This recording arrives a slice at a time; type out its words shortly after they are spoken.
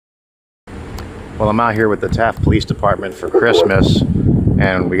Well, I'm out here with the Taft Police Department for Christmas,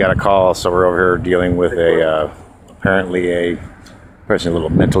 and we got a call, so we're over here dealing with apparently a person a little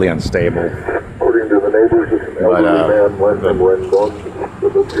mentally unstable. According to the neighbors, an elderly man went and ran dogs.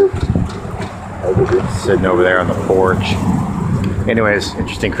 Sitting over there on the porch. Anyways,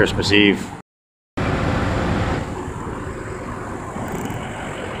 interesting Christmas Eve.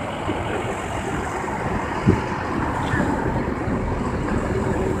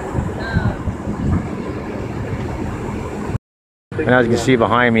 And as you can see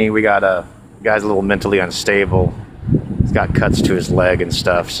behind me, we got a guy's a little mentally unstable. He's got cuts to his leg and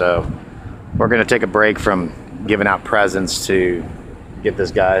stuff, so we're gonna take a break from giving out presents to get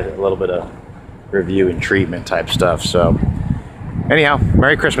this guy a little bit of review and treatment type stuff. So anyhow,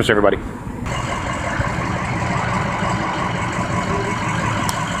 Merry Christmas, everybody.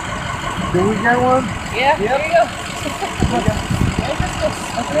 Can we get one? Yeah, Yep. here you go.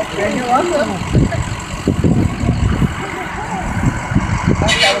 Okay, you're welcome.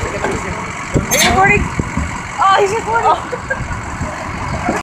 Are you recording? Oh, he's recording. Oh.